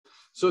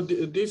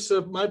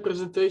My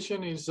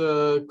presentation is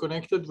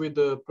connected with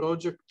a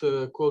project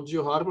called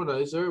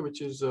GeoHarmonizer,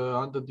 which is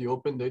under the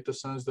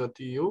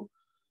OpenDataScience.eu.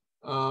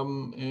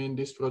 And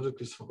this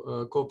project is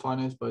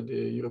co-financed by the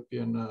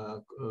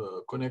European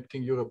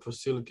Connecting Europe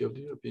facility of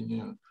the European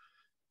Union.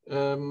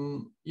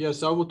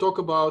 Yes, I will talk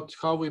about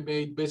how we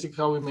made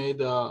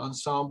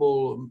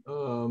Ensemble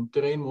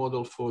terrain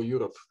model for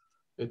Europe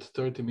at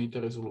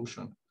 30-meter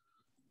resolution.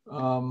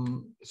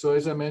 So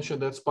as I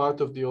mentioned, that's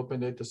part of the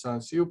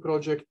OpenDataScience.eu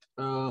project.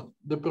 The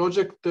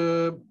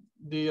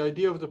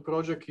idea of the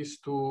project is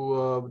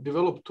to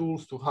develop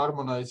tools to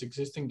harmonize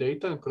existing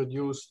data and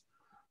produce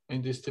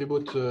and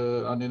distribute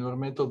an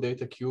environmental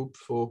data cube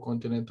for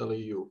continental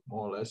EU,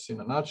 more or less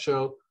in a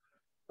nutshell.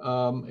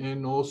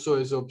 And also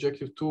as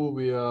objective tool,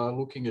 we are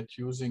looking at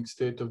using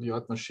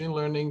state-of-the-art machine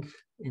learning,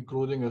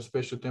 including a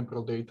spatial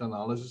temporal data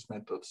analysis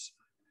methods.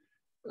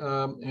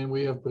 And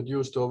we have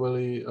produced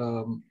already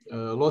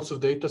lots of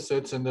data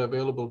sets, and they're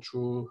available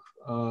through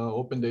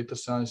Open Data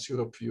Science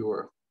Europe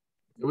Viewer,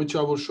 which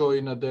I will show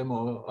in a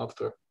demo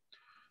after.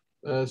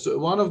 So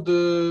one of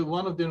the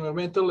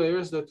environmental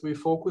layers that we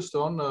focused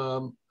on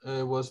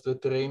was the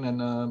terrain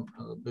and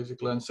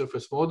basically land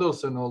surface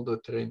models and all the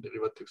terrain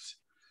derivatives.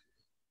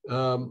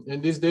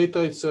 And this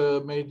data is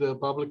made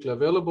publicly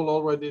available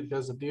already. It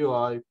has a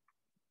DOI.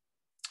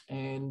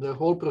 And the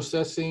whole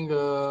processing,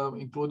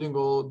 including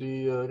all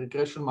the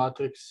regression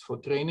matrix for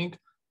training,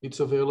 it's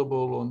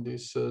available on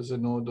this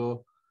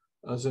Zenodo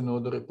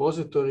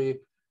repository.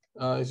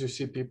 As you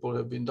see, people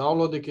have been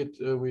downloading it.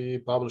 We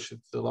published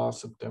it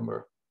last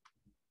September.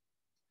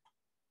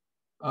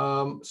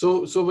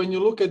 So when you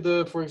look at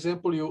for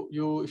example,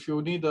 if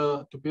you need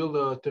to build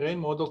a terrain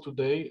model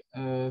today,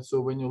 so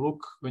when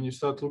you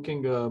start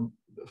looking,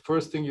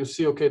 first thing you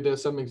see, okay,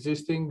 there's some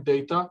existing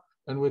data.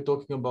 And we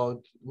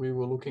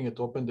were looking at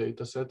open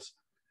data sets.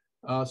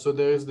 So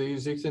there is the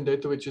existing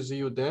data, which is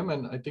EUDEM.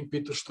 And I think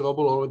Peter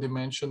Strobel already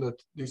mentioned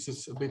that this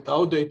is a bit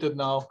outdated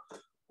now.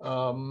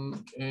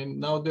 And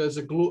now there's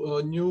a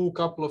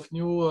couple of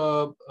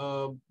new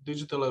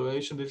digital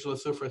elevation, digital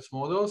surface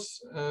models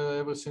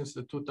ever since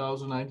the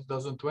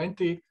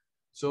 2009-2020.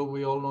 So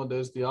we all know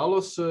there's the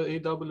ALOS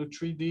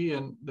AW3D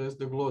and there's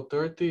the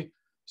GLO30.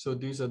 So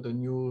these are the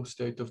new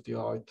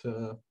state-of-the-art.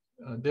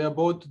 They are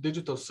both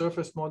digital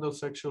surface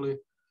models, actually.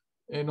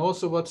 And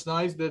also what's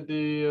nice that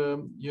the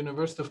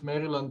University of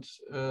Maryland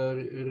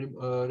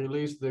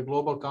released the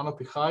global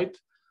canopy height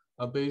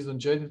based on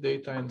JEDI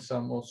data and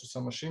also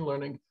some machine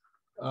learning.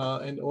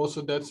 And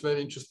also that's very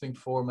interesting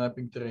for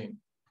mapping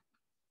terrain.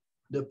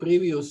 The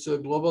previous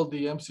global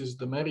DMs is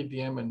the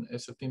MERI-DM and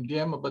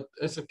SRTM-DM, but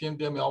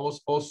SRTM-DM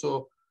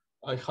also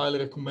I highly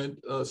recommend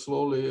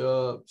slowly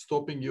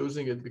stopping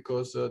using it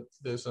because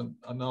there's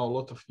now a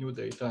lot of new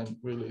data and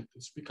really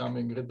it's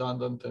becoming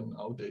redundant and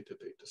outdated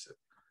data set.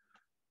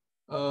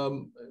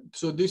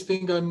 So this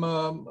thing I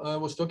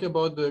was talking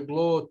about, the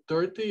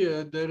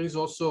GLO30, there is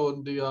also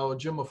on our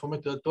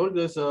Geomorphometry.org,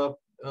 there's an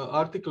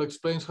article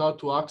explains how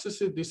to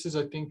access it. This is,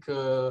 I think,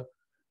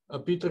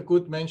 Peter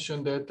could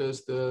mention that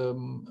as the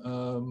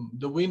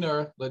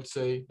winner, let's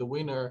say, the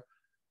winner.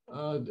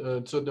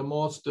 So the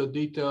most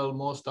detailed,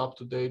 most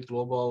up-to-date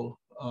global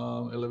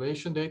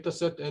elevation data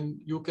set,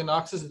 and you can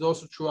access it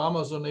also through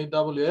Amazon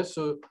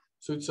AWS.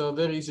 So it's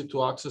very easy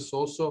to access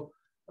also.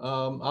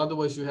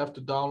 Otherwise, you have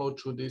to download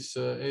through this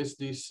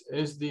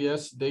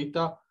SDS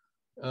data.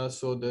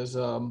 So there's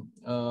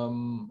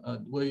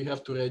where you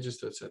have to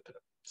register, etc.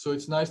 So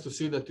it's nice to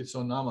see that it's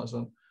on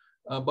Amazon.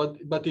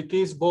 But it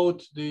is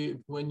both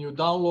when you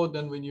download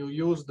and when you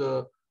use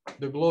the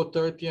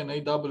GLO30 and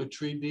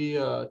AW3D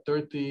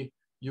 30.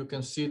 You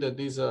can see that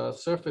these are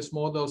surface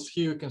models.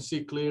 Here you can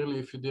see clearly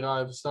if you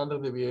derive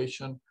standard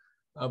deviation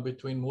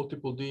between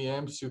multiple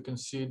DMs, you can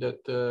see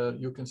that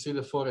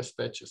the forest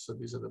patches. So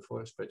these are the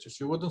forest patches.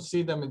 You wouldn't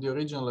see them in the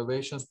original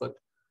elevations, but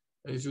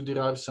as you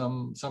derive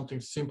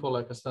something simple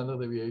like a standard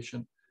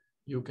deviation,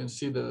 you can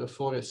see the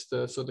forest.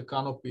 So the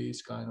canopy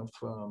is kind of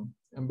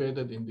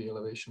embedded in the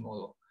elevation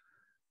model.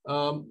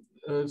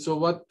 So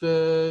what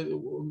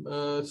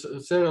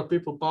several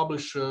people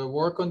publish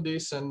work on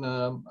this, and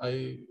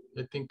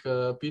I think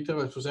Peter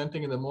was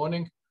presenting in the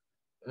morning,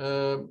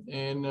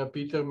 and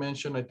Peter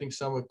mentioned, I think,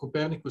 some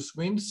Copernicus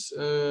winds.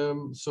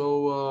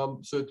 So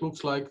it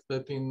looks like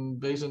that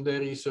based on their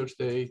research,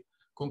 they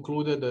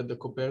concluded that the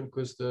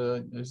Copernicus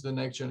is the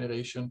next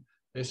generation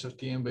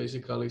SRTM,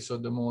 basically. So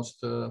the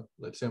most,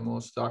 let's say,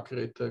 most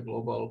accurate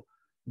global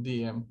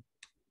DM.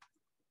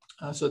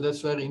 So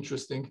that's very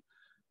interesting.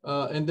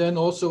 And then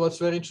also what's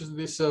very interesting,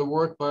 this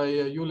work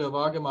by Julia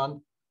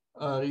Wagemann,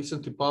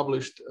 recently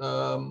published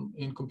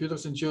in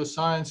Computers and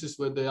Geosciences,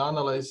 where they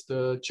analyzed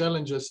the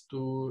challenges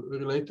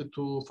related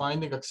to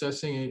finding,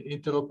 accessing,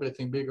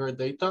 interoperating bigger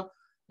data.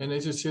 And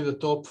as you see, the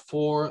top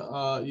four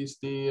is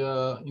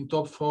in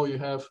top four, you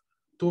have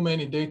too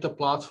many data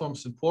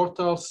platforms and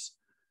portals,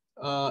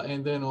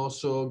 and then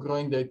also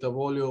growing data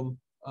volume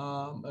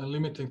and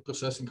limiting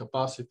processing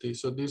capacity.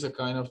 So these are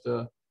kind of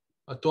the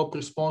top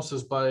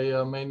responses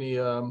by many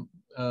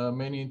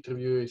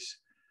interviewees.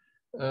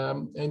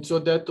 And so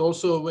that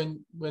also,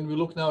 when we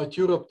look now at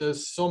Europe,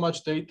 there's so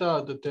much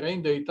data, the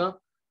terrain data,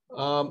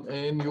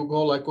 and you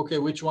go like, okay,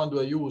 which one do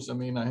I use? I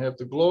mean, I have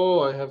the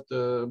GLO, I have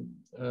the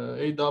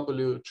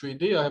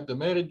AW3D, I have the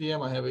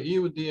MERIDM, I have a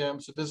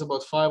EUDM. So there's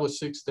about 5 or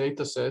 6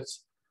 data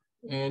sets.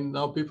 And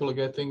now people are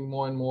getting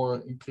more and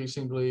more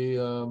increasingly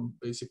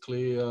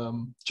basically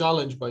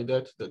challenged by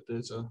that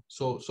there's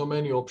so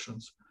many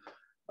options.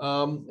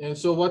 And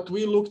so what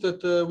we looked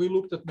at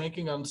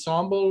making an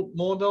ensemble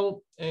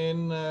model,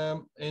 and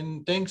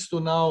thanks to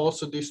now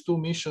also these 2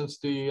 missions,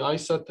 the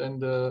ISAT and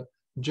the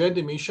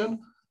JEDI mission,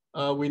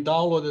 we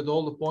downloaded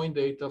all the point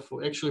data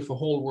for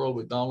whole world.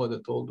 We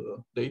downloaded all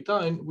the data,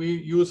 and we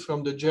use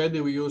from the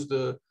JEDI, we use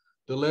the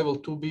level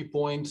 2B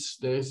points.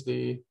 There's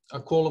a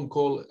column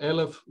called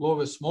LF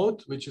lowest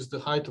mode, which is the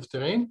height of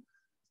terrain.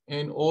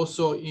 And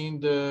also in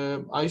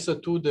the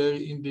ISA2, there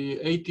in the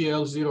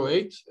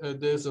ATL08,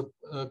 there's a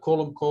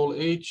column called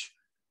H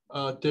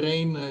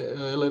terrain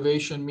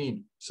elevation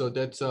mean. So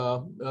that's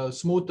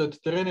smoothed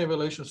terrain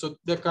elevation. So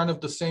they're kind of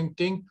the same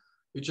thing.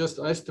 We just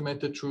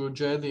estimated through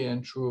JEDI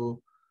and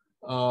through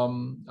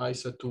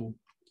ISA2.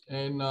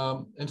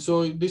 And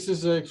so this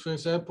is, for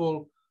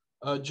example,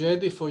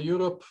 JEDI for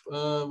Europe.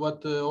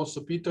 What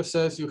also Peter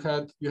says, you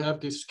have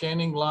these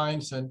scanning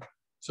lines, and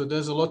so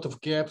there's a lot of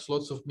gaps,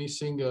 lots of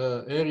missing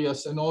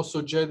areas, and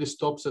also JEDI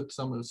stops at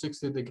some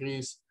 60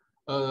 degrees.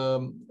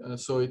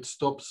 So it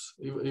stops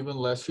even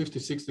less,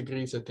 56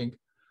 degrees, I think.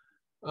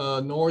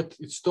 North,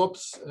 it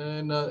stops.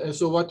 And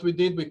so what we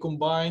did, we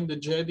combined the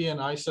JEDI and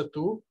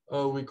ISA2.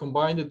 We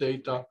combined the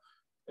data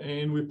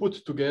and we put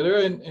it together,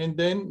 and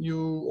then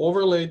you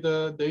overlay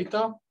the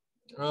data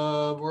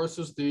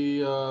versus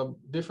the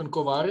different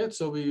covariates.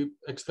 So we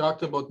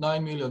extract about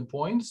 9 million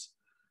points.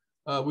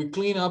 We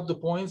clean up the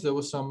points. There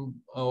was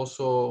some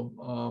also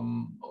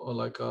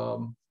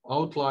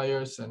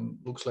outliers and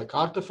looks like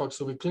artifacts.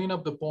 So we clean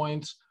up the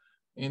points,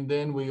 and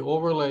then we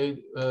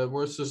overlay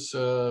versus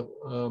 4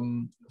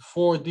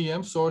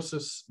 DM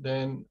sources.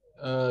 Then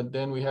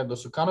we had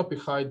also canopy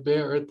height,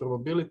 bare earth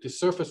probability,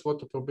 surface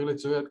water probability.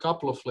 So we had a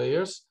couple of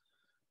layers.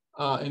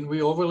 And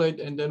we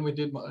overlaid, and then we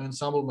did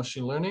ensemble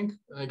machine learning,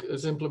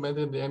 as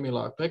implemented in the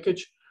MELR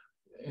package.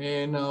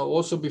 And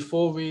also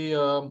before we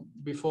run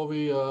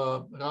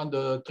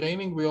the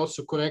training, we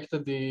also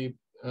corrected the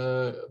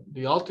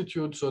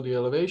altitude, so the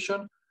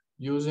elevation,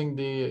 using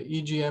the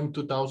EGM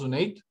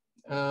 2008,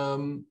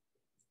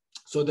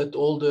 so that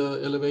all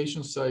the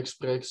elevations are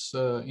expressed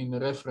in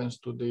reference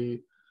to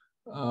the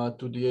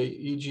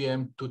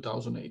EGM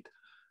 2008.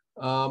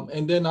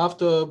 And then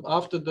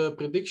after the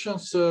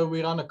predictions,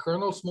 we run a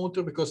kernel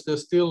smoother because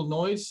there's still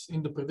noise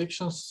in the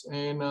predictions,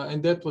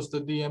 and that was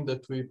the DM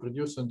that we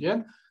produced in the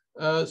end.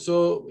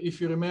 So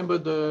if you remember,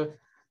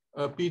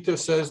 Peter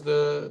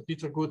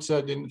Good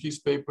said in his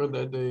paper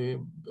that the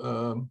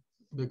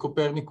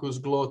Copernicus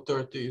GLO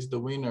 30 is the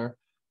winner.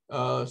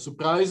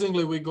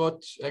 Surprisingly, we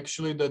got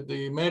actually that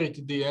the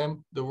Merit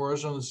DM, the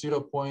version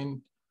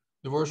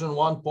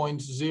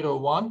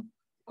 1.01.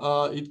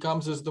 It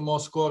comes as the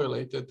most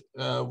correlated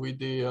with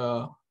the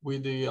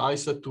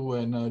ISA2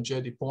 and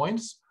JEDI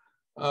points.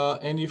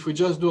 And if we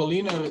just do a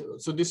linear,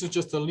 so this is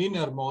just a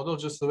linear model,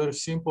 just a very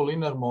simple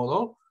linear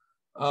model,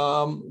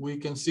 we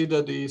can see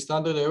that the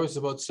standard error is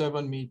about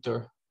 7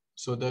 meters.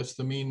 So that's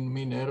the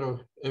mean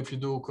error if you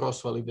do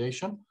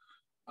cross-validation.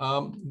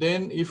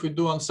 Then if we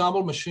do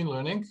ensemble machine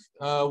learning,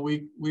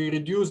 we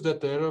reduce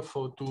that error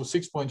to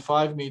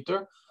 6.5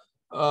 meters.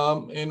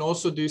 And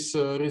also these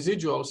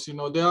residuals,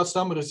 there are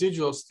some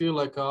residuals still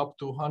like up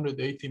to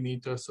 180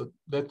 meters. So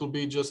that will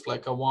be just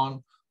like a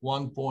one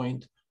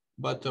point.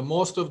 But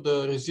most of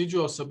the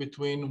residuals are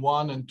between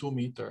 1 and 2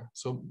 meters.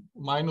 So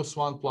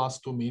 -1 plus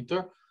 2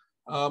 meters,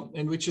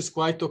 and which is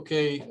quite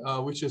okay,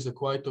 which is a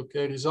quite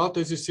okay result.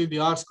 As you see, the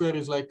R square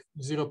is like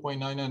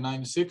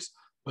 0.9996,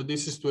 but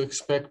this is to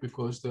expect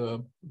because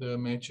the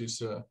match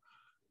is.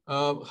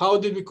 How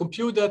did we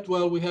compute that?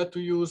 Well, we had to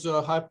use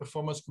a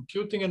high-performance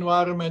computing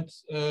environment.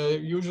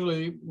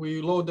 Usually,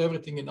 we load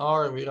everything in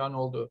R. We run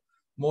all the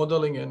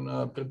modeling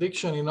and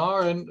prediction in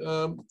R, and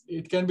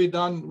it can be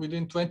done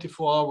within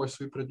 24 hours.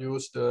 We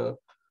produce the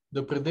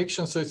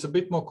prediction, so it's a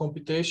bit more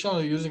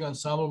computational using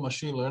ensemble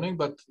machine learning.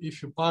 But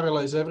if you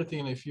parallelize everything,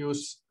 and if you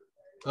use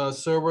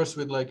servers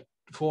with like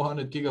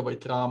 400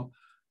 gigabyte RAM,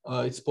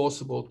 it's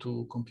possible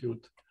to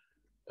compute.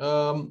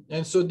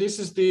 And so this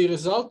is the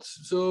result.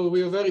 So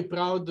we are very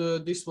proud.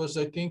 This was,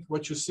 I think,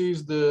 what you see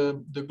is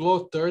the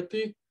GLO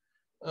 30.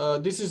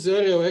 This is the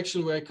area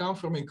actually where I come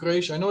from in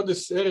Croatia. I know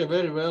this area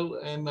very well,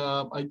 and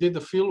I did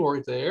the field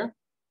work there.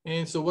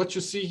 And so what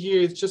you see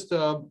here is just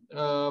a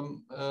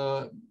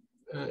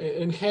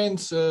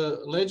enhanced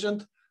legend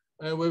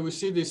where we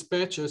see these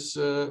patches.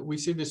 We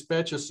see these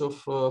patches of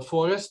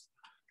forest.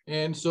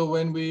 And so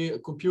when we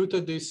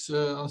computed this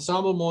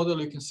ensemble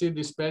model, you can see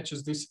these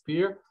patches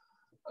disappear.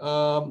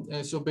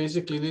 And so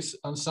basically this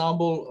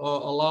ensemble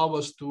allows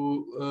us to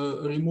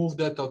remove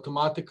that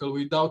automatically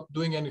without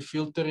doing any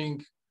filtering,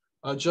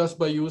 just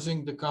by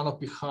using the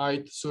canopy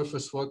height,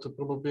 surface water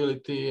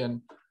probability,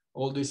 and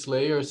all these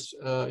layers,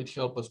 it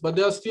helps us. But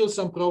there are still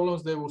some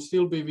problems. There will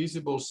still be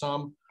visible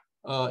some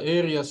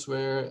areas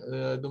where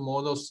the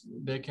models,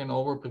 they can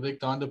overpredict,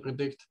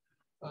 underpredict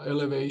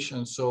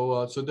elevation.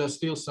 So there's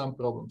still some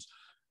problems.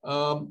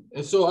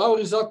 And so our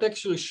result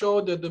actually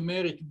showed that the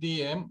merit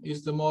DM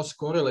is the most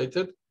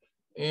correlated,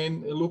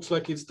 and it looks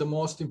like it's the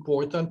most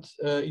important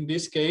in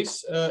this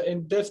case.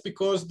 And that's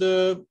because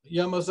the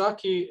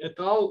Yamazaki et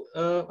al.,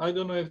 I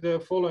don't know if they're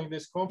following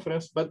this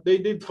conference, but they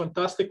did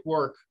fantastic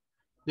work.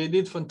 They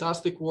did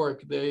fantastic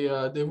work. They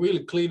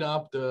really cleaned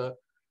up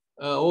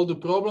all the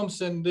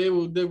problems, and they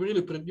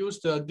really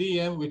produced a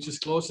DM which is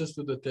closest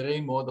to the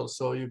terrain model.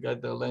 So you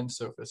get the land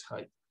surface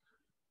height.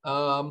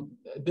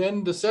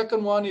 Then the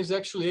second one is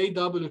actually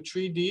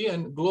AW3D,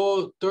 and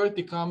GLOW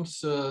 30 comes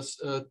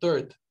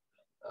third.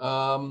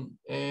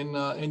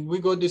 And we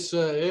got these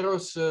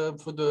errors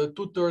for the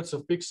 2/3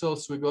 of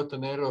pixels. We got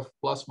an error of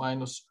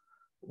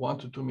 ±1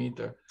 to 2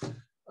 meters.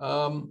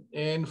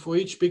 And for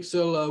each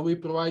pixel, we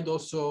provide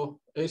also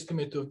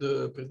estimate of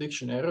the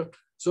prediction error.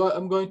 So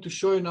I'm going to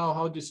show you now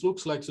how this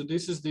looks like. So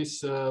this is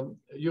this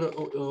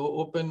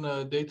Open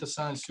Data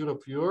Science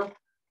Europe viewer.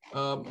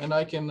 And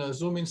I can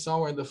zoom in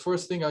somewhere. The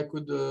first thing I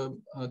could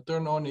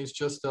turn on is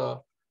just a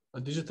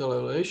digital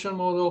elevation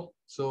model.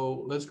 So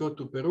let's go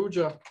to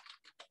Perugia.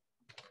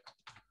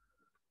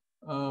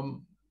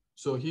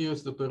 So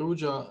here's the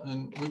Perugia, and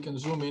we can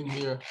zoom in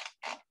here.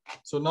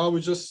 So now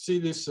we just see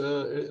these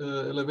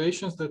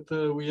elevations that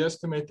we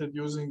estimated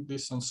using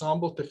this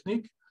Ensemble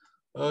technique.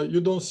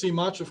 You don't see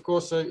much, of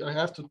course. I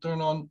have to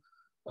turn on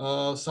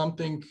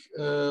something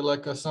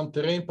like some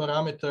terrain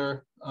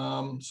parameter.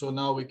 So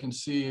now we can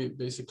see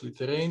basically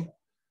terrain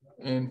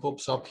and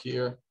pops up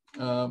here.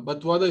 But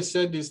what I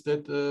said is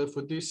that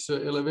for this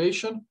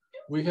elevation,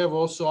 we have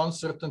also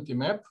uncertainty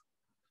map.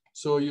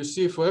 So you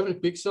see for every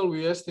pixel,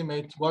 we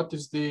estimate what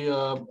is the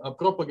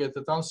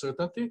propagated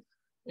uncertainty.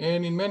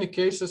 And in many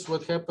cases,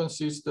 what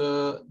happens is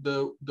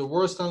the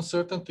worst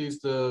uncertainty is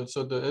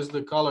as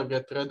the color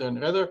gets redder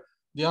and redder,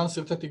 the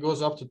uncertainty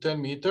goes up to 10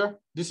 meters.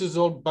 This is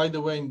all, by the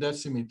way, in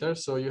decimeters.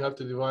 So you have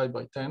to divide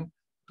by 10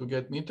 to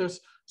get meters.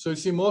 So you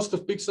see most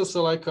of pixels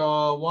are like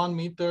 1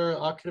 meter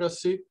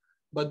accuracy,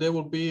 but there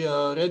will be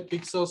red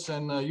pixels.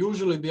 And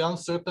usually the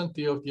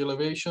uncertainty of the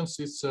elevations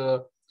is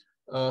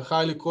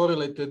highly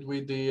correlated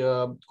with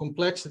the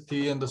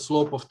complexity and the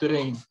slope of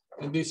terrain.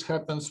 And this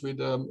happens with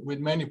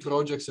many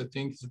projects. I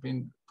think it's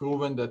been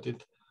proven that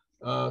it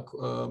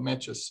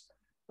matches.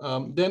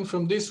 Then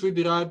from this, we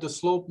derive the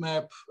slope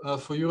map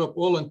for Europe,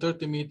 all in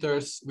 30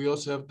 meters. We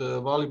also have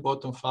the valley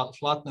bottom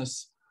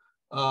flatness.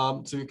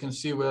 So you can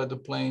see where the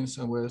plains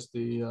and where's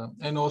the,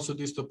 and also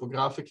this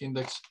topographic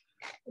index.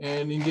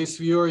 And in this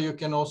viewer, you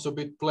can also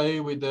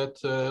play with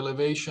that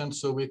elevation.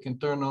 So we can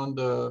turn on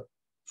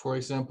for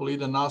example,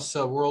 either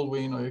NASA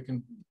whirlwind, or you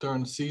can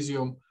turn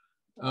cesium.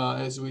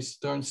 As we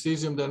turn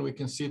cesium, then we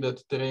can see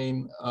that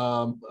terrain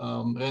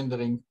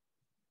rendering.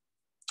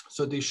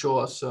 So these show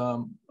us,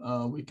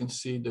 we can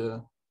see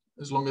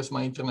as long as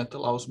my internet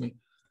allows me,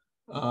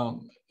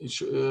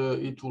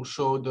 it will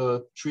show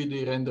the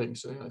 3D rendering.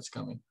 So yeah, it's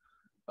coming.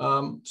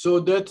 So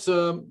that's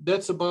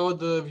about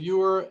the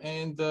viewer,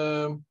 and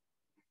the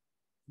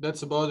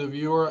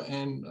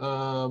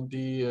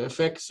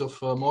effects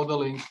of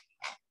modeling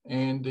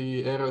and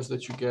the errors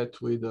that you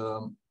get with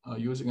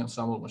using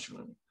Ensemble machine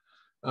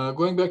learning.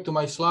 Going back to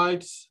my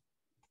slides.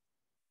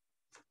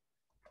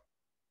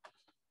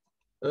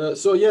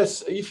 So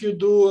yes, if you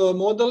do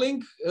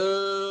modeling,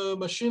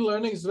 machine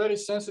learning is very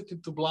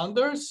sensitive to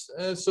blunders.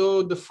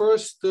 So the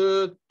first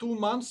 2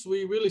 months,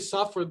 we really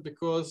suffered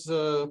because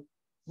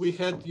we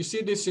had, you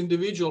see these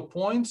individual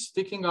points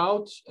sticking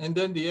out, and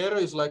then the error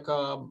is like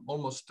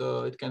almost,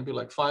 it can be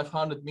like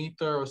 500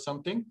 meters or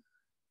something.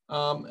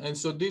 And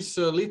so these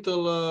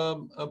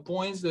little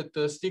points that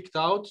sticked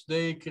out,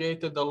 they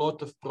created a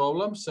lot of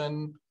problems,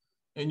 and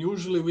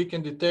usually we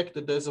can detect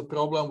that there's a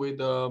problem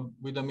with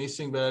a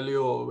missing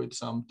value or with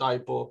some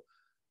typo,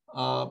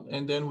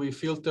 and then we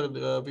filter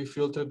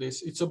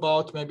this. It's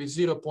about maybe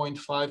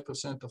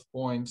 0.5% of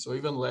points, or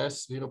even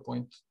less,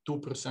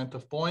 0.2%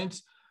 of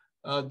points.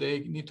 They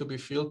need to be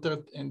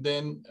filtered, and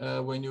then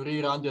when you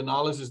rerun the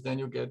analysis, then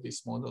you get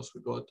these models we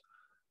got.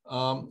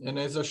 And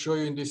as I show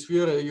you in this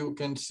viewer, you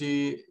can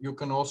see, you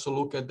can also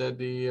look at that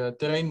the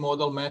terrain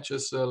model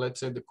matches, let's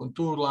say, the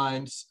contour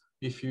lines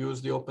if you use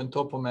the Open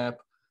Topo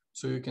map.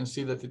 So you can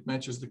see that it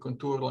matches the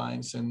contour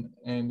lines,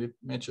 and it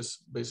matches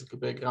basically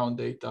background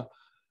data.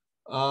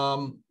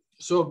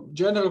 So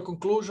general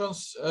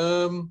conclusions,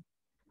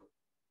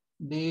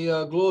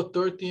 the GLOW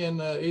 30 and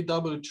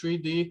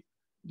AW3D,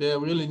 they're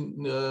really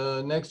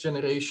next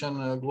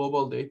generation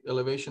global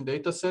elevation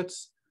data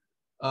sets.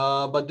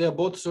 But they're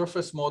both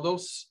surface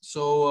models.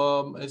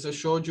 So as I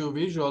showed you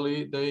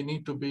visually, they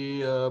need to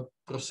be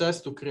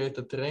processed to create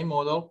a terrain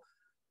model.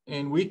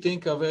 And we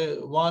think of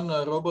one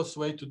robust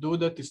way to do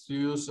that is to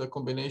use a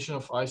combination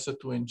of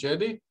ISA2 and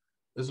JEDI.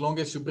 As long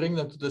as you bring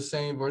them to the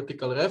same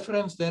vertical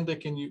reference, then they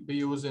can be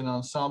used in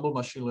Ensemble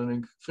machine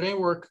learning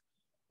framework.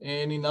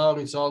 And in our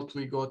result,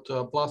 we got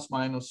plus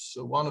minus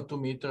 1 or 2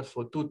 meters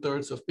for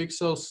 2/3 of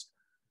pixels.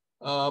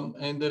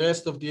 And the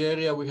rest of the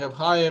area, we have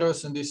high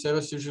errors, and these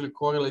errors usually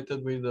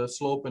correlated with the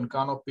slope and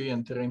canopy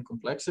and terrain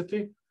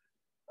complexity.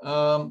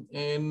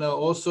 And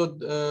also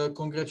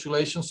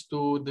congratulations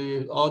to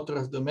the author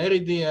of the Mary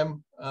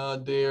DM.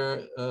 Their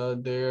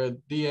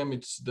DM,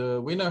 it's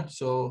the winner.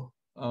 So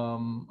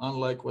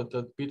unlike what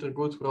Peter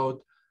Good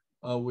wrote,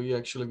 we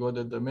actually got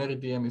that the Mary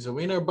DM is a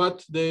winner,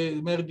 but the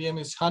Mary DM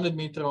is 100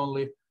 meter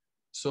only.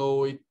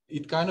 So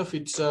it kind of,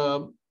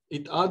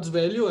 it adds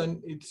value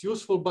and it's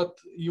useful, but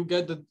you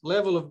get the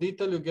level of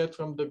detail you get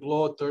from the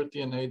GLO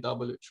 30 and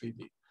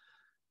AW3D.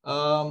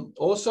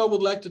 Also, I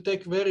would like to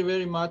thank very,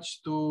 very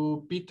much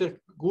to Peter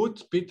Good,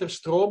 Peter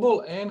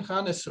Strobel, and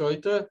Hannes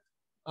Reuter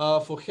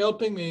for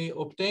helping me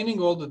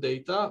obtaining all the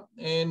data.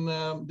 And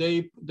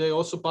they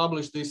also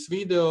published this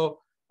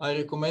video I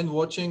recommend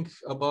watching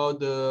about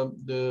the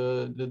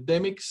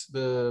DEMIX,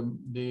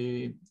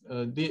 the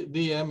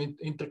DM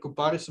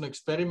intercomparison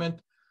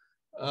experiment.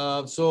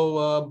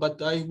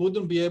 But I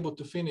wouldn't be able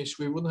to finish.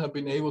 We wouldn't have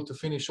been able to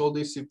finish all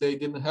this if they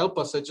didn't help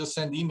us. I just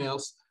sent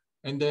emails.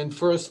 And then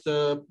first,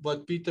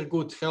 but Peter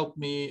Good helped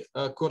me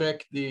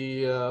correct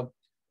the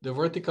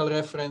vertical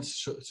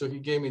reference. So he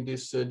gave me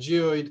this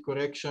geoid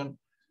correction.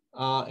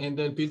 And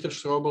then Peter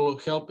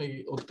Strobel helped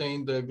me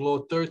obtain the GLO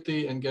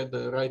 30 and get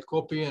the right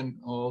copy and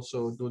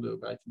also do the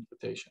right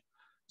interpretation.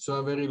 So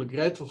I'm very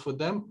grateful for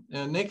them.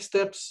 Next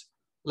steps,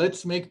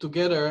 let's make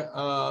together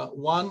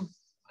one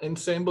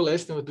ensemble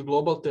estimate to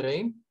global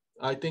terrain.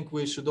 I think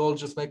we should all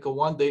just make a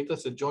one data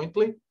set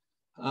jointly.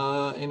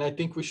 And I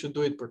think we should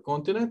do it per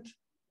continent.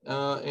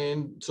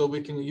 And so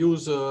we can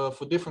use,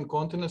 for different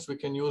continents, we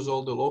can use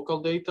all the local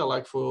data,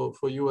 like for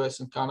US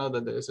and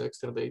Canada, there's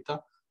extra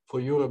data. For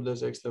Europe,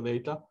 there's extra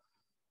data.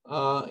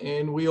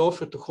 And we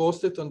offer to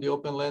host it on the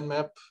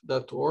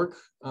openlandmap.org.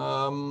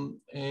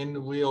 And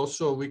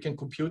we can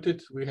compute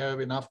it. We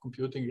have enough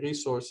computing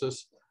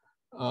resources.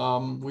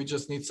 We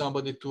just need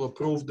somebody to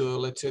approve the,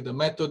 let's say, the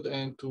method,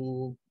 and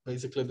to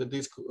basically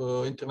this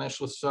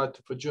International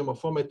Society for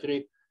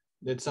Geomorphometry,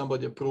 that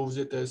somebody approves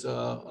it as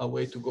a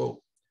way to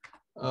go.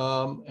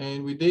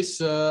 And with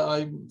this,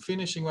 I'm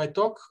finishing my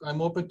talk.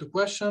 I'm open to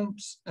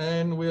questions,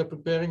 and we are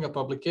preparing a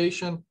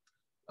publication.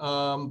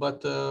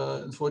 But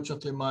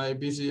unfortunately, my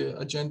busy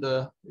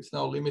agenda is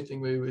now limiting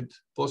me with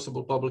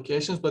possible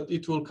publications, but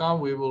it will come.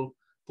 We will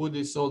put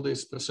all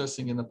this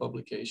processing in a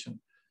publication.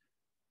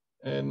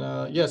 And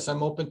yes,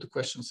 I'm open to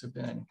questions if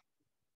there are any.